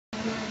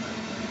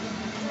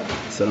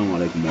Assalamu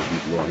alaikum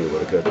warahmatullahi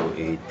wabarakatuh.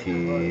 It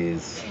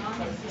is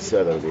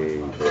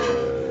Saturday,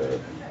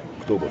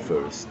 October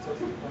 1st.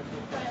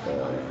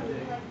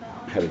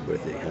 Happy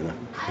birthday, Hannah.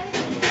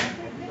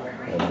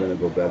 I'm gonna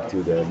go back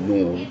to the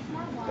norm,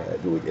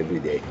 do it every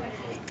day.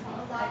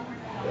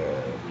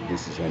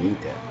 This is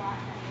Anita,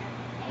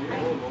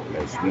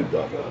 my sweet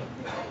daughter.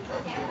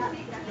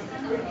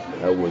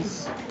 I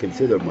was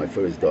considered my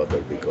first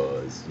daughter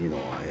because,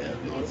 I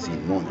have not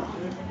seen Mona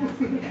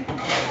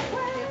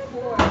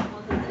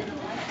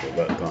for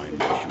that time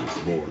that she was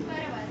born.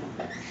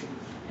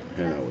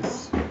 And I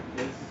was,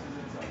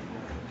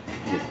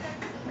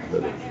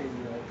 literally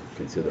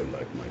considered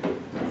like my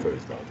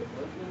first daughter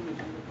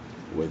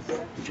with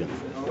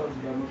Jennifer.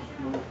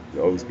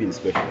 You've always been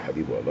special,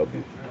 Habibu. I love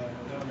you.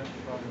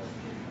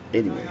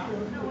 Anyway,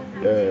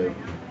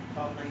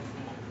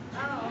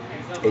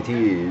 it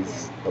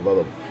is a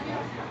lot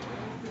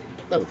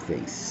of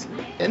things,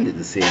 and it's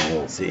the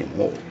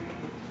same old.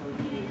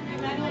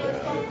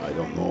 I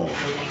don't know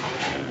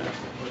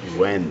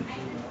when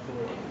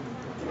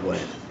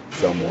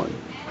someone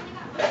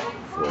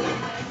from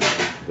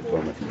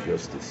Department of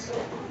Justice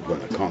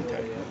gonna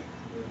contact me.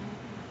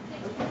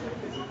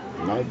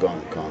 Not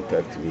gonna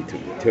contact me to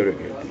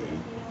interrogate me,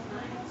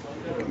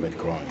 to commit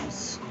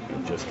crimes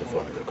and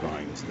justify the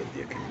crimes that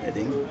they're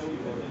committing,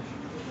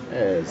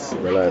 as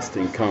the last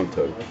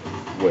encounter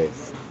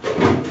with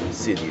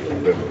City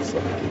of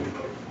Riverside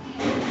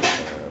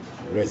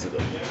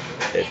resident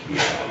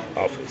FBI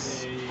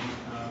office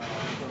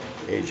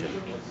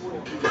agent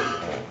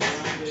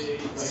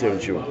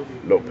Sergio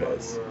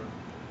Lopez.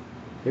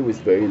 He was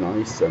very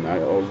nice, and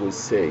I always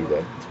say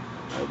that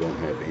I don't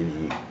have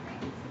any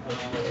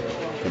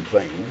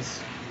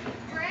complaints,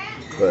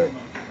 but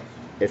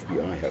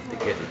FBI have to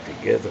get it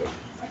together.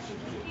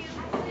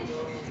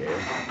 Okay,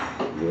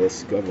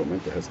 U.S.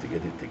 government has to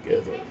get it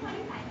together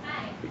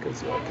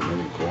because they are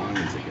committing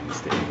crimes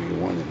against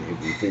everyone and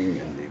everything,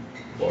 and they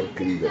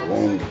barking the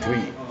wrong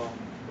tree.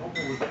 All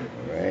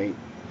right,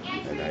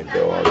 and I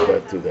brought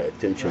that to the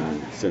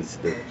attention since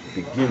the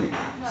beginning,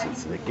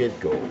 since the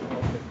get-go,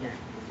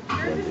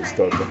 when they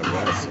started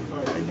harassing.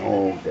 I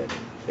know that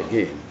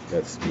again,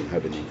 that's been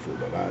happening for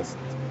the last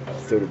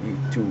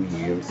 32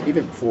 years,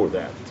 even before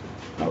that.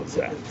 How's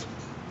that?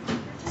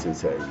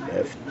 Since I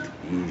left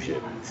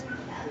Egypt,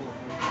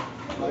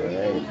 all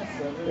right,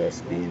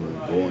 that's been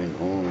going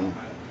on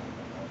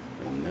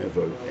and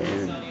never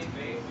end.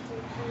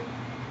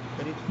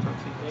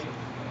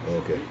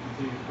 Okay.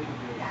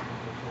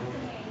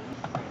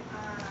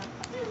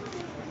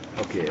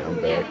 Okay, I'm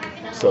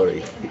back.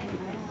 Sorry.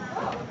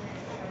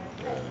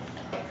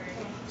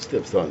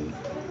 Stepson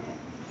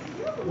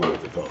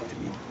wanted to talk to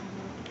me.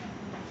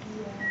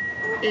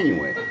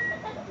 Anyway.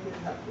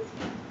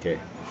 Okay.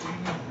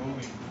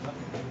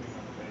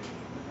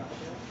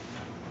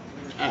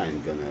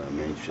 I'm gonna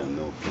mention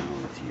no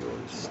county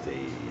or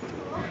state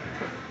or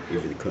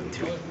even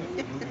country.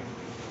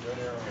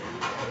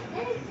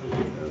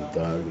 I'm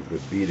tired of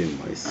repeating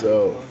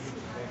myself.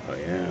 I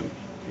am,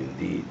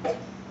 indeed.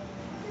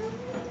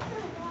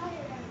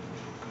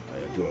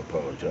 I do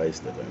apologize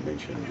that I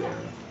mentioned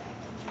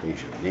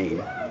Asian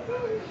name,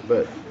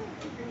 but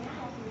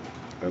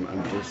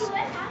I'm just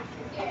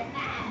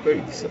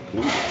very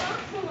disappointed.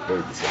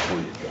 Very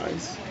disappointed,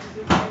 guys.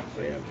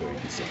 I am very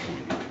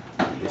disappointed.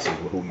 And this is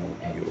who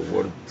you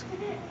reward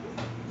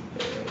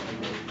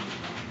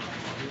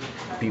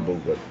people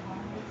that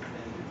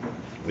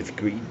with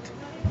greed.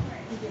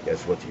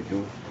 That's what you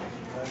do.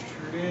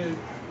 And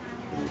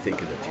you think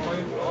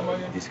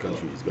that this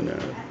country is gonna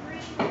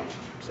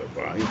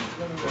survive,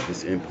 that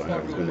this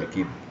empire is gonna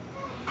keep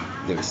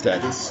their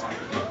status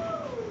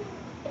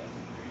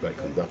by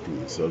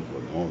conducting itself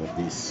on all of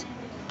this.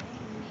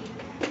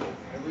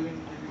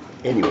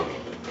 Anyway,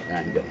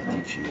 I'm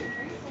gonna teach you.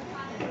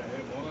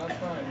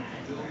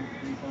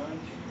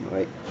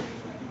 Alright.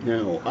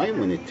 Now I'm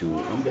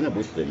gonna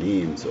put the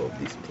names of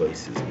these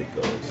places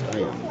because I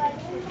am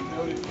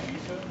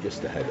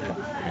just had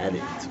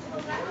it.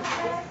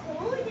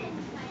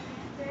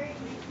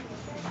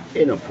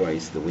 In a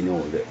place that we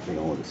know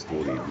the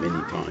story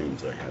many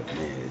times. I have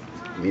made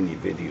many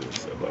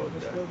videos about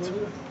that.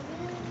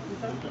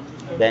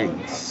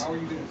 Banks,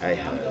 I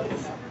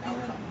have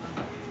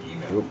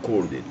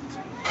recorded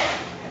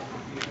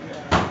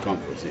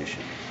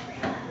conversation.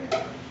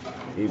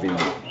 Even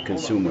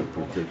consumer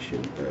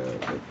protection,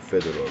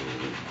 federal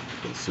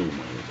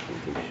consumer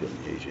protection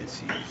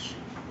agencies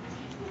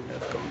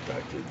have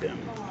contacted them,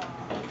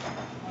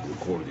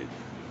 recorded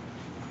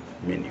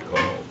many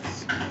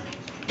calls.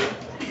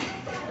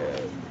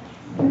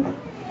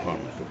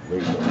 Department of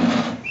Labor,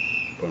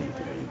 Department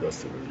of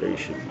Industrial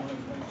Relations,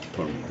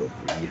 Department of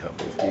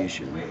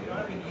Rehabilitation,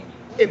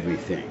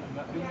 everything.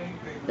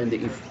 And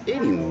if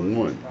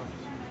anyone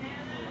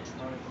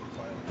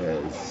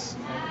has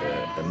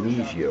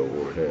amnesia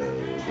or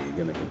they're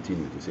going to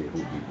continue to say who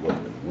did what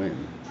and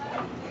when,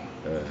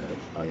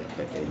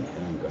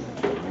 I'm going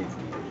to drive you.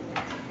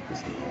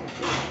 It's not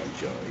going to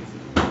drive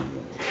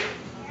you.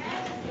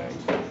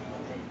 Right?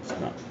 It's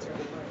not.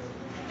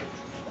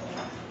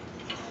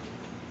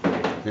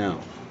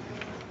 Now,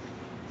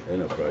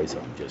 enterprise,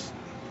 I'm just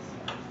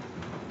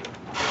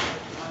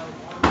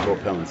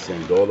propelling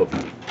all of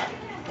you,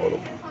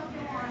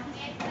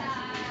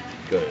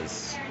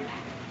 because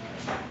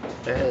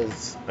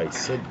as I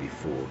said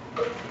before,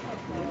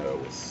 when I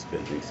was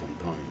spending some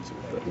time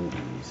with the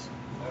homies,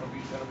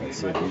 I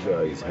said you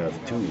guys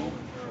have to,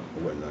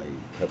 when I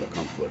have a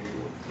conflict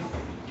with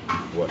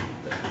one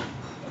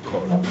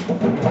card,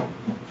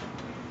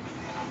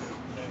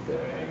 the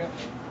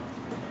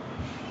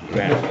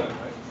grant.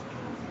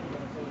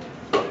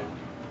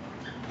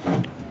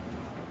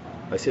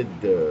 I said,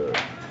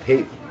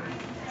 hey,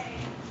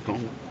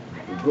 come,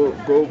 go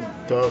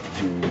talk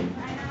to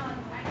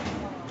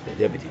the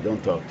deputy.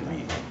 Don't talk to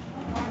me.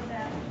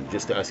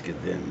 Just ask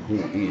them who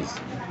is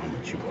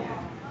Amachiba.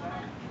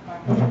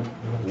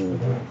 Who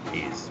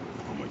is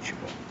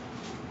Amachiba?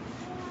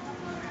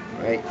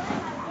 Right?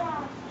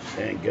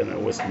 I ain't gonna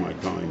waste my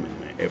time and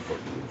my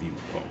effort with you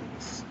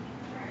homes.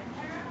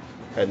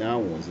 And I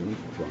wasn't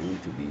trying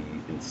to be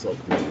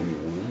insulting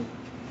anyone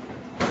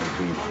or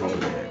being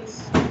hard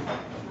ass.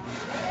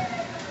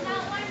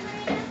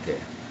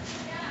 Okay.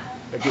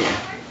 Again,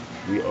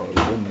 we are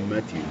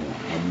Ummati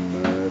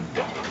Muhammad.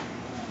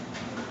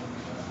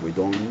 We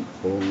don't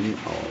own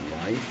our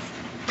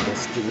life,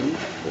 destiny,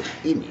 or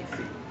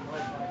anything.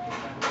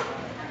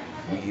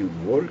 We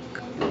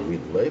work, we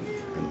live,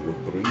 and we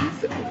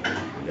breathe.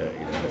 La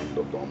ilaha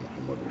illallah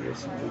Muhammadur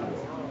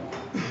Rasulullah.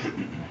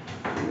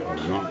 We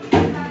are not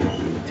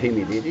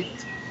intimidated.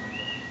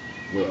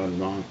 We are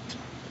not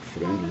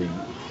friendly,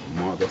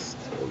 modest,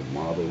 or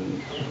model.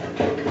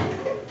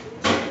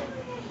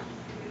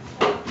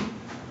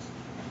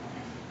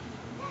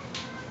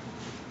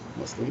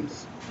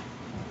 Muslims,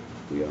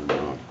 we are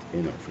not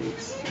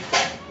interface.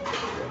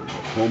 We are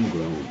not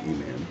homegrown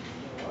imam.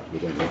 We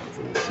don't work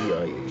for the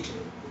CIA,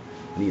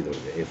 neither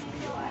the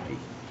FBI,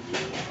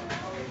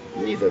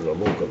 neither the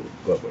local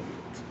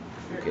government,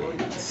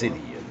 okay,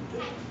 city and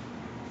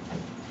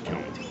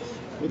counties.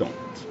 We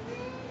don't.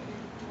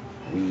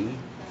 We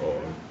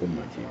are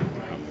Ummati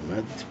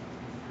Muhammad.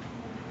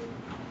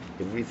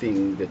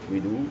 Everything that we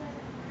do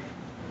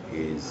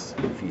is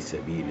fi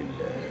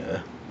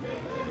sabilillah. La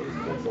ilaha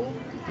illallah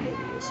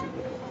Muhammadur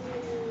Rasulullah.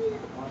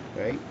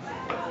 Right?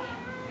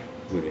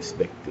 We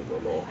respect the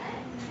law.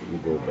 We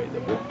go by the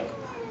book.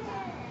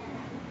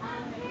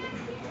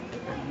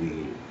 And we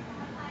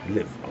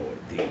live our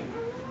deen.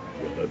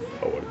 We live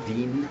our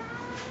deen.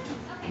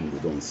 And we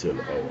don't sell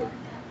our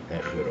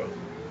akhirah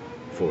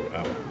for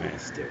our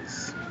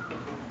masters.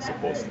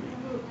 Supposedly.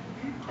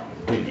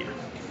 Dunya.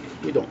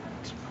 We don't.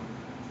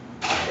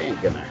 It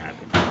ain't gonna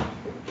happen.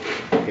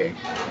 Okay?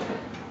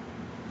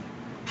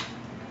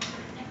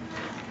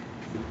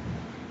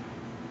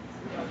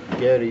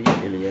 Gary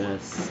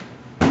Elias,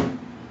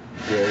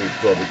 Gary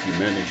Property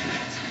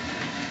Management.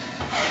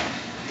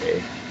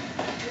 Okay.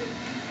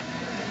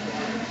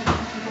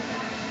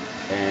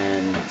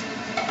 And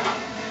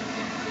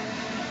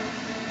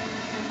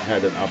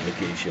had an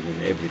application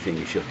and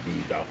everything should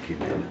be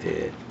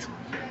documented.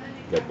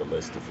 Got the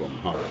list from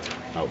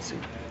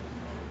housing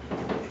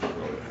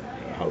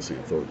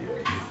authority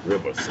of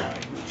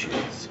Riverside, which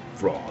is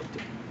fraud.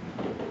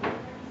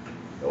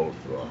 All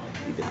fraud,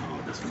 even now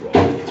is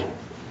fraud.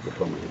 The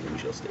permanent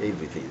interest,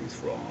 everything is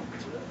fraud.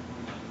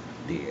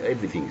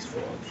 Everything is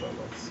fraud,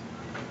 fellas.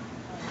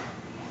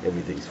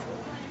 Everything's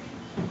fraud.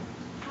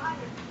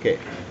 Okay.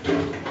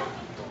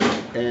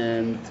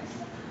 And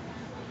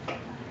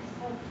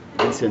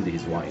he sent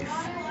his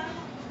wife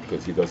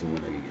because he doesn't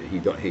want to.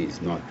 He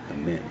is not a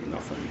man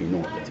enough, and he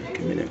knows that he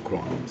committed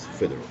crimes,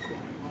 federal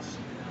crimes.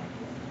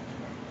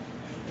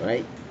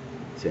 Right?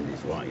 Sent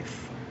his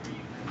wife.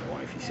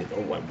 Wife, he said,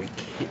 oh, well, we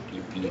can't,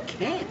 you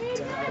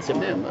can't. I said,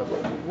 ma'am,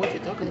 what are you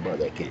talking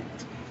about? I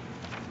can't.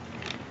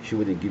 She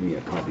wouldn't give me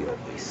a copy of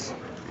this.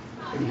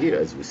 And here,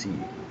 as we see,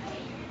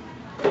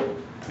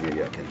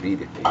 maybe I can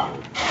read it to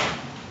you.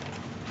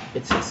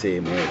 It's the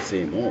same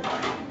old.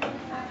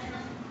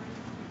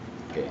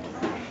 Okay.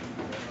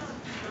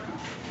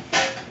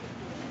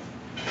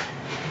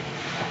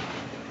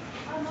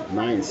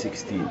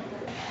 (9/16)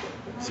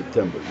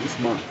 September, this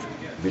month,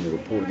 been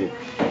reported.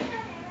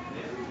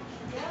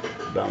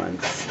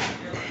 Balance,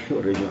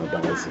 original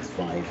balance is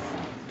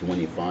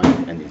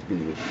 $525, and it's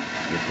been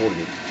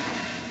reported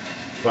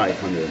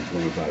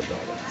 $525.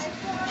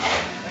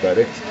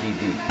 Direct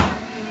TV,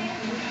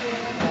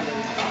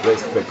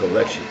 rest for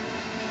collection,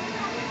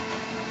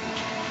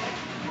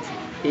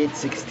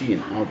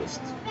 8/16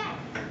 August,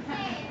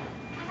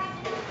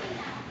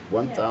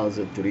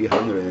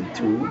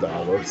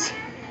 $1,302.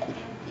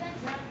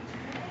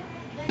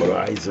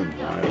 Verizon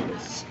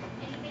Wireless.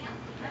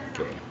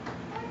 Okay.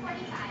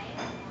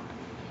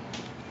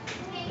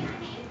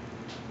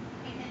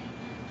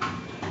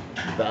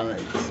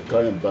 Balance,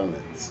 current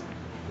balance,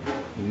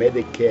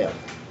 Medicare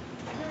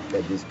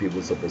that these people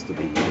are supposed to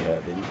be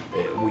having.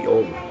 We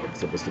all are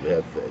supposed to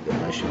have the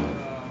national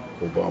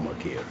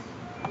Obamacare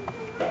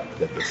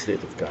that the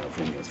state of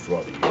California is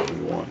frauding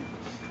everyone.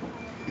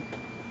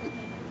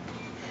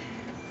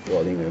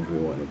 frauding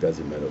everyone. It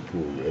doesn't matter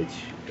poor,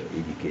 rich,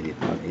 educated,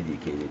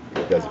 uneducated.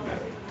 It doesn't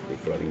matter. They're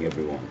frauding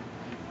everyone.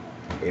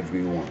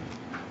 Everyone,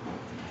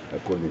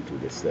 according to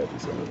the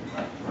studies.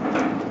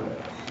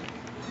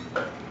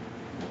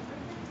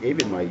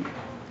 Even my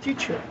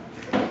teacher,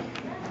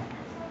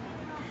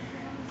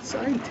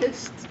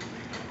 scientist,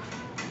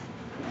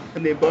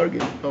 and they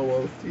bargain. Oh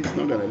well, if he's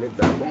not gonna live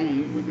that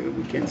long,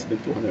 we can't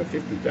spend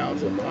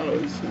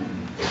 $250,000.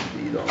 And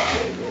you know,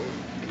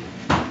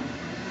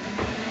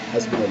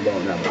 Hasbunallah wa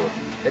ni'mal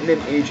wakeel. And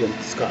then agent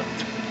Scott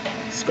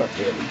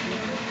Haley,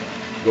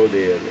 go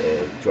there,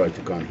 try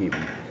to con him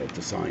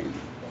to sign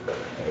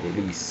a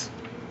release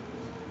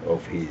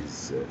of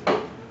his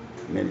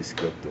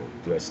manuscript or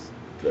draft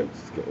or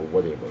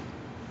whatever.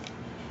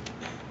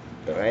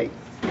 All right,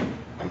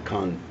 and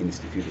con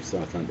Institute of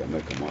South and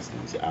American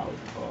Muslims out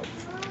of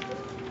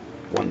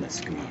Oneness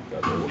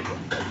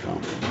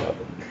creed.org.com.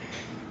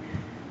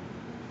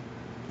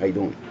 How you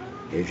doing,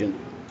 agent?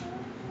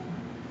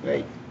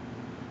 Right?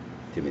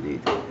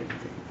 Intimidated,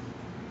 everything.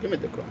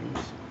 Commit the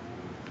crimes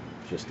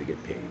just to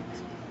get paid.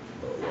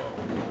 Oh well,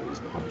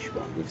 he's Muhammad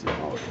Shban, lives in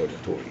our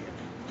territory.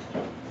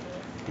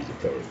 He's a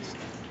terrorist.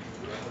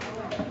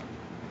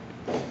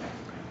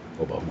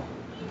 Obama.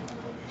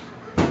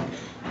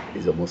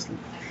 He's a Muslim.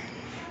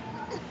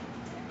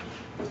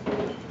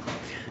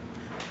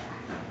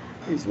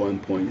 He's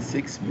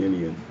 1.6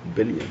 billion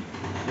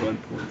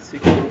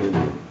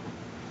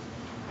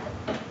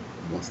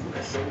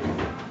Muslims.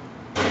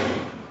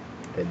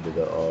 And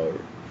there are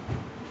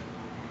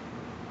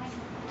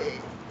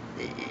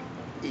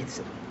it's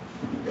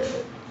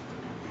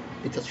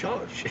a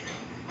charge.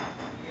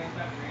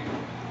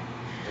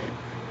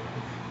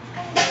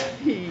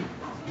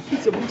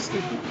 He's a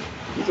Muslim.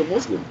 He's a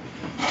Muslim.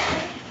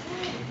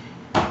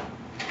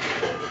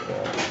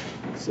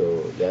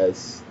 So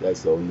that's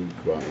the only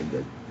crime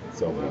that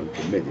someone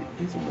committed.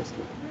 He's a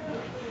Muslim.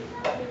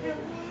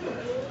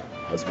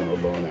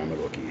 Hasbunallah wa ni'mal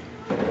wakeel.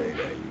 La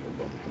ilaha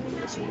illallah Muhammad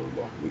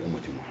Rasulullah. We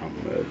ummati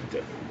Muhammad.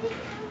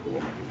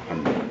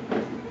 Muhammad.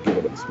 Give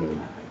up and smell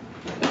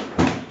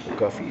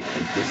coffee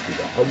and tasty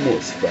the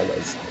hummus,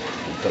 fellas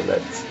and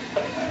fellas.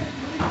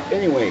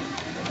 Anyway,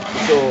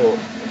 so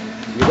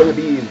you're gonna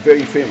be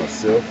very famous,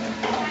 sir.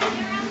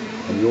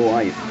 And your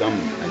wife come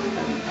and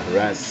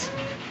harass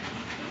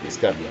the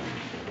stadium,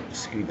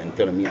 scream and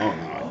tell me, oh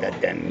no,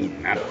 that doesn't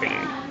mean nothing.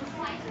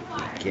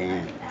 You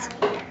can't.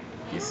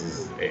 This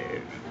is,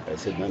 I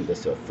said, man,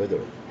 that's a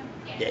federal.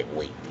 Yeah,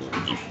 wait,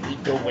 if we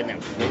don't want to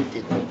rent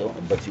it, we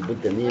don't. But you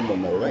put the name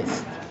on the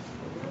list,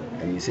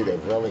 and you said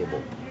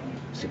available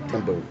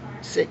September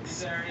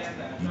 6th.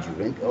 Did you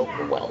rent? Oh,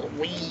 well,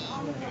 we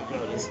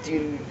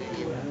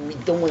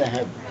don't want to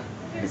have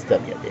this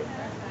stadium there.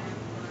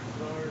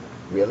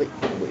 Really?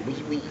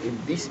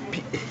 This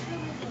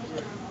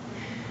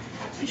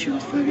she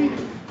was very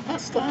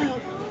hostile,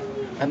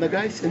 and the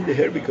guy sent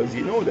her because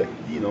that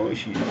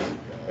she's a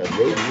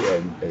lady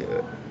and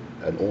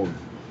an old,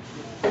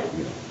 that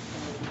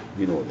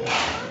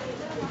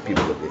the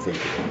people that they think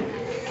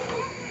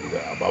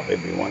they're above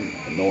everyone,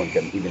 and no one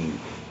can even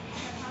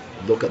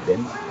look at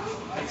them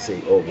and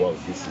say, oh well,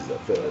 this is a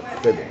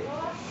federal.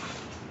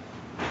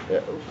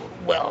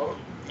 Well,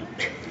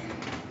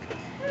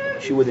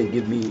 she wouldn't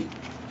give me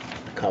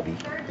a copy,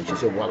 and she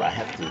said, well, I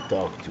have to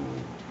talk to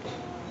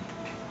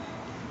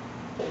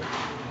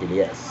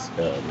Elias,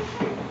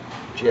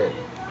 Jerry.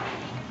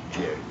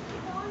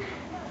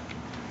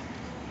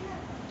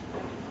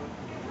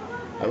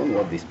 I don't know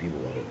what these people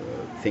are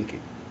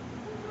thinking,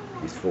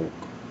 these folk.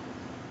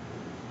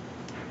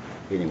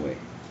 Anyway,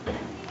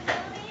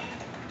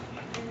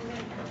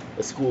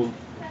 a school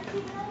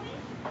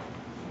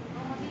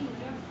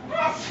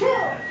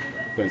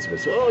principal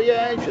said, oh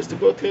yeah, just to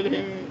go tell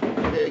him,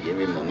 give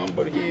him the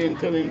number here and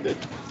tell him that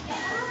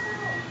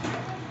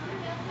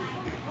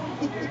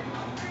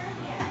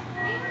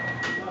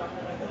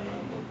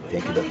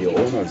thinking that the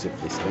owners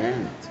of this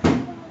land,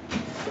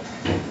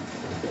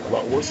 a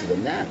lot worse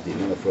than that, they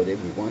didn't afford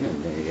everyone,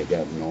 and they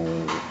got no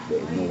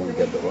one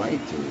got the right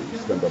to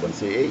stand up and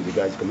say, hey, you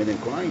guys committing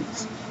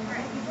crimes.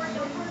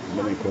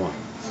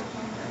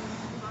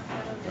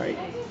 Right?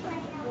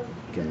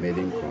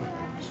 Committing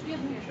crimes.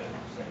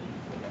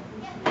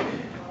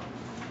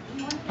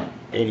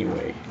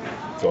 Anyway,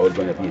 it's all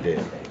gonna be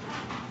there.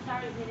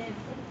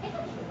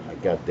 I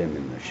got them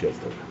in the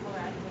shelter.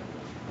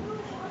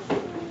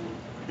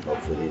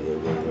 Hopefully they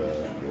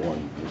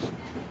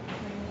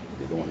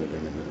don't want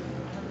them in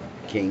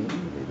King,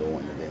 they don't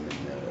want them in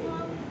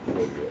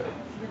where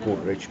poor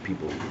rich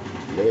people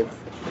live.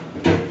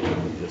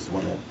 They just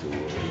wanted to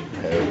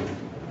have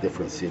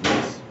different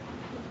cities,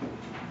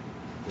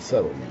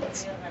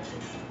 settlements.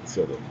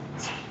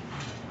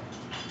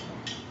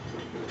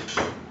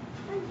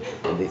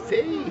 And they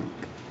think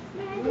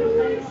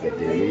that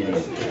they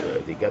really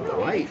they got the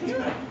right.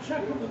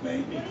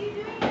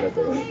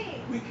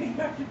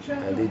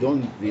 And they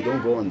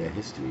don't go on their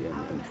history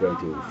and try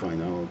to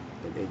find out.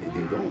 They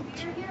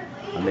don't.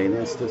 And the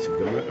United States of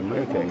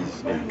America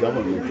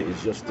government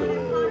is just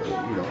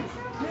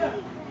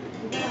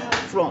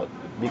fraud,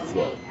 big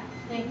fraud.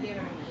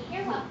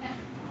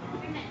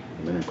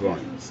 Committing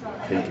crimes,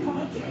 thinking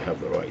that they have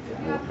the right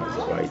and no one has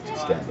the right to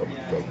stand up and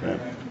tell them.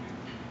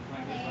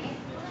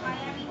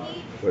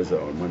 Where's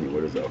our money?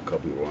 Where is our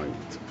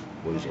copyright?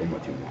 Where is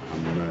Ummati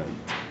Muhammad?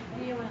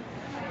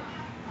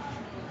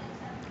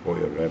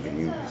 Oil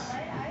revenues?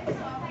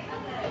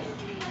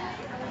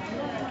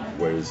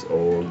 Where is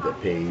all the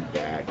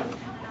payback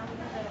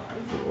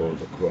for all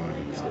the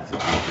crimes that have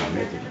been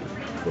committed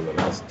for the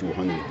last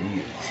 200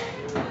 years?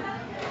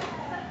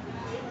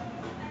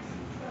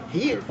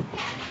 Here.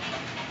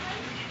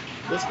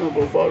 Let's not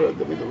go far in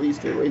the Middle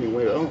East or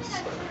anywhere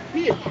else.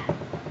 Here.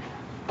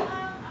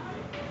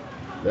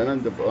 The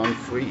land of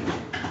unfree.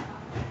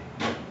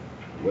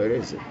 Where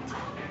is it?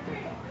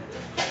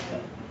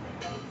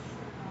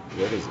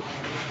 Where is it?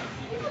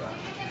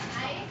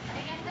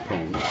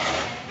 Poems.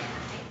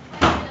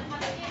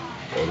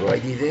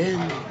 Alrighty then.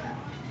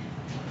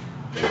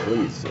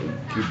 Please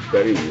keep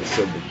burying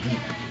yourself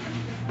deep.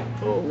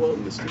 Oh well,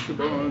 Mr.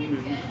 Shaban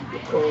and the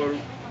car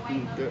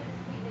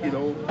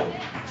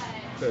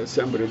and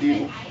San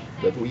Bernardino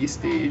that we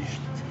staged.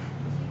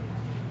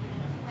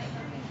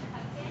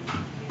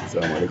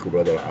 Assalamu alaikum,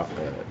 brother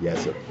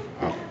Yasser.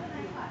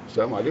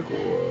 Assalamu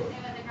alaikum,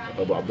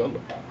 Abu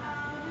Abdullah.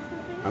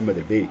 Ahmed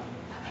al-Bey.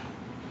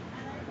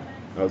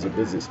 How's your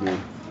business, man?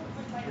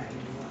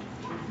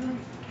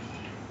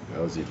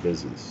 How's your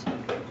business?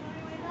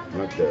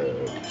 Not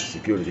the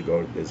security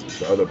guard business,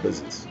 the other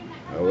business.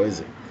 How is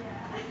it?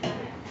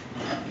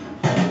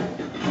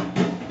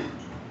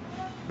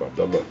 Abu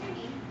Abdullah,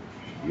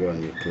 you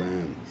and your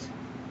clans.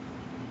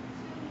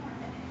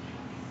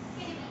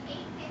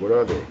 Where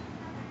are they?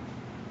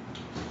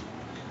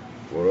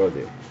 Where are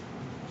they?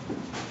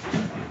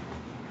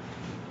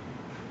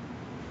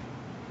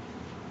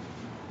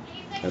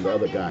 And the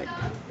other guy,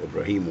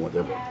 Ibrahim,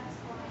 whatever.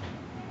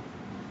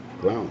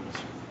 Clowns.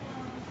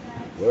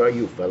 Where are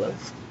you,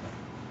 fellas?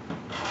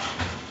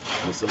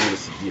 Mr.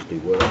 Siddiqui,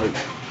 where are you?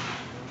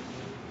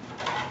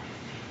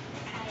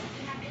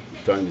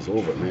 Time is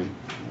over, man.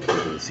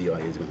 The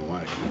CIA is gonna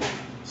watch you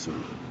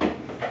soon.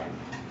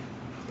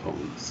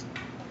 Pawns.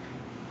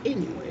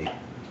 Anyway,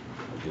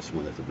 I just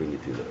wanted to bring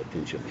it to their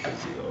attention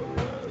because they are,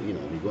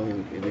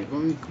 they're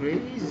going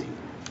crazy.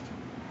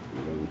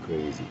 They're going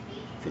crazy,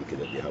 thinking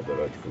that they have the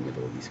right to commit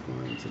all these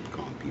crimes and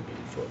con people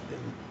and fraud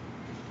them.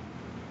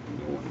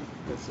 No one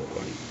has the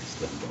right to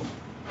stand up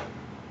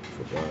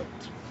for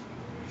that.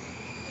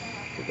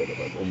 Forgot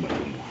about Ummah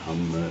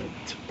Muhammad.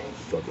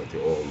 Thought that they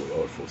all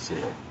are for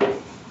sale.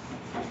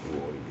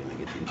 Or you're gonna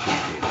get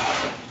intimidated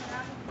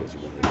because you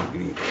want to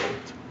agree with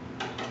it.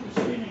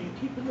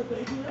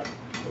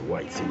 The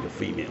whites and the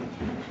female.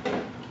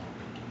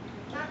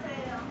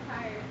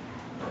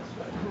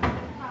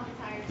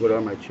 Where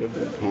are my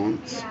children?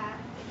 Pawns?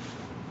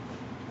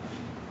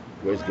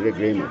 Where's Greg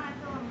Raymer?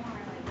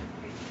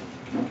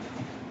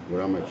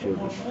 Where are my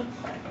children?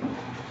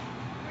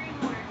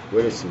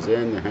 Where is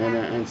Suzanne,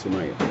 Hannah, and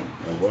Sumaya?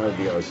 And why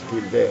they are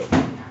still there?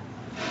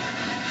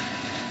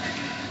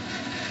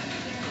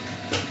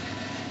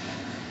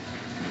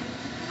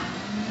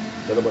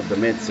 What about the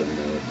Mets and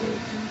the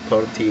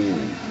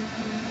Carteen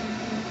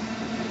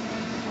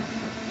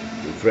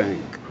and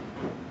Frank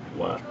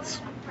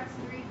Watts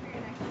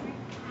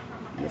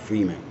and the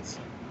Freemans?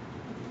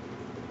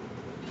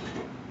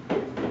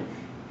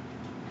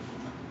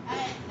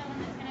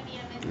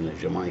 And the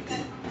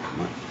Jamaicans.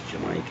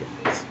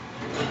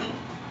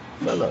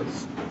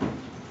 Fellas,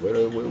 where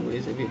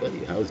is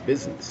everybody? How's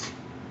business?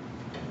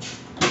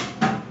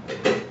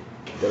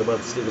 What about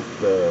the state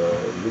of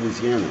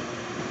Louisiana?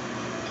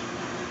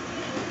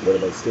 What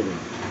about the state of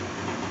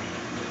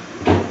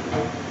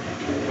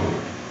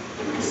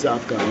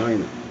South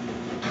Carolina?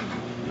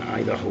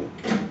 Idaho?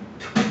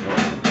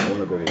 Oh, I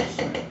want to go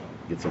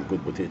get some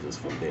good potatoes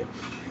from there.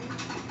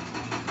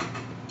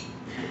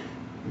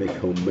 Make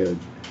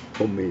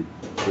homemade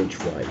French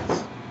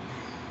fries.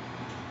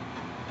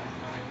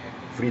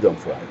 Freedom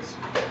fries.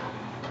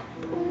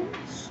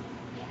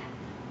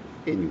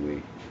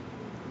 Anyway,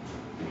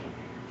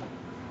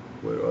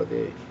 where are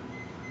they?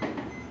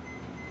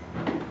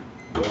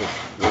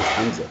 Where's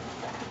Hamza?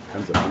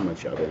 Hamza Muhammad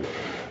Shaban.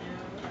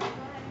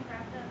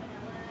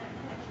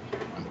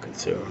 I'm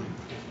concerned.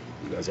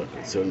 You guys are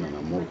concerned and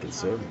I'm more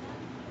concerned.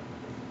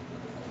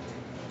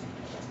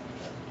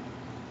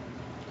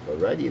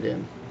 Alrighty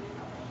then.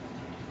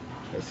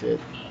 That's it.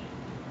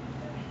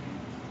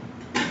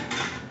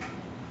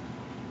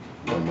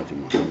 Ummah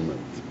Muhammad.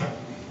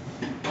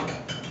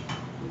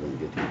 You don't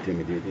get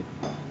intimidated.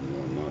 You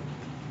are not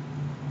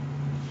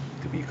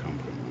to be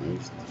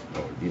compromised.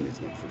 Our deen is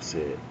not for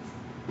sale.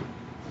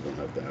 We don't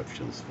have the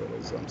options,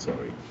 fellas. I'm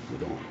sorry. We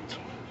don't.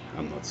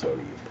 I'm not sorry,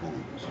 you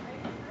pawns.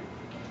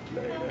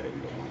 La ilaha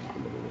illallah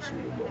Muhammadur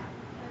Rasulullah.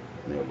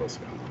 May Allah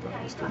subhanahu wa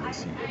ta'ala restore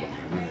mercy upon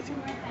humanity.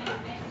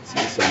 See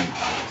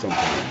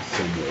sometimes,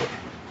 somewhere.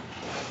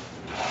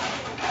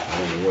 I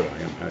don't know where I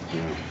am at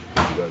now.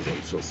 You guys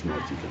are so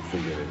smart, you can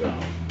figure it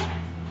out.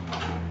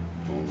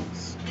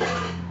 Oneness.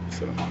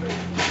 Assalamu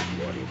alaikum wa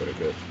rahmatullahi wa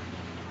barakatuh.